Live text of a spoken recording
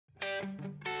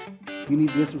You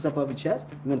need to get some stuff off your chest.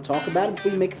 You want to talk about it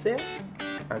before you make a sale?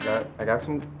 I got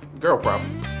some girl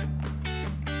problems.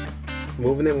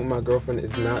 Moving in with my girlfriend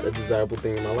is not a desirable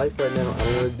thing in my life right now. I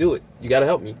don't want to do it. You gotta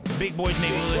help me. Big Boys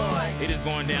Neighborhood, it is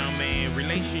going down, man.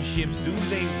 Relationships, do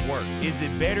they work? Is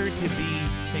it better to be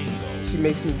single? She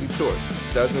makes me do chores.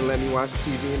 Doesn't let me watch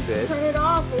TV in bed. Turn it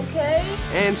off, okay?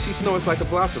 And she snores like a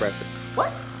velociraptor.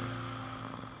 What?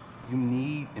 You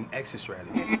need an exit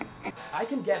strategy. I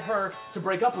can get her to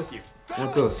break up with you.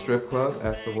 Went to a strip club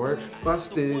after work.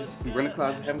 Busted. We were in the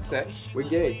closet having sex. We're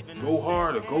gay. Go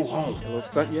hard or go home. A little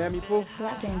stunt you had me pull?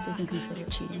 Lap dance isn't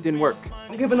considered cheating. Didn't work.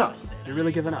 I'm giving up. You're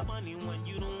really giving up.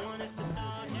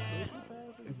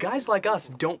 Guys like us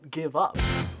don't give up.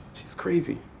 She's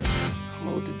crazy. I don't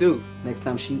know what to do. Next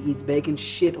time she eats bacon,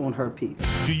 shit on her piece.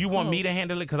 Do you want me to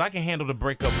handle it? Because I can handle the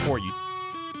breakup for you.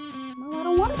 No, I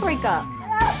don't want to break up.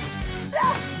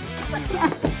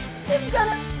 It's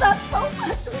gonna suck so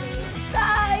much when you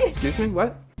die. Excuse me,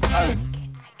 what? I can't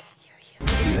hear you.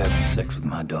 You having sex with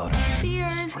my daughter?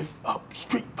 Cheers. Straight up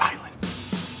street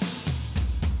violence.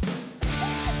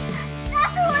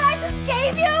 That's what I just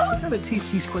gave you. I gotta teach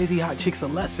these crazy hot chicks a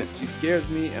lesson. She scares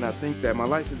me, and I think that my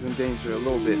life is in danger a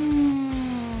little bit.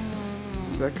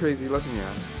 It's that crazy look in your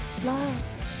eyes. Love.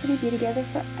 We'll be together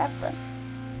forever.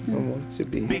 I don't want to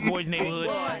be. Big Boys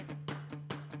Neighborhood.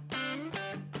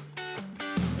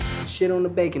 Shit on the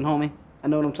bacon, homie. I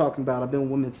know what I'm talking about. I've been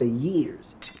with women for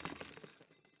years.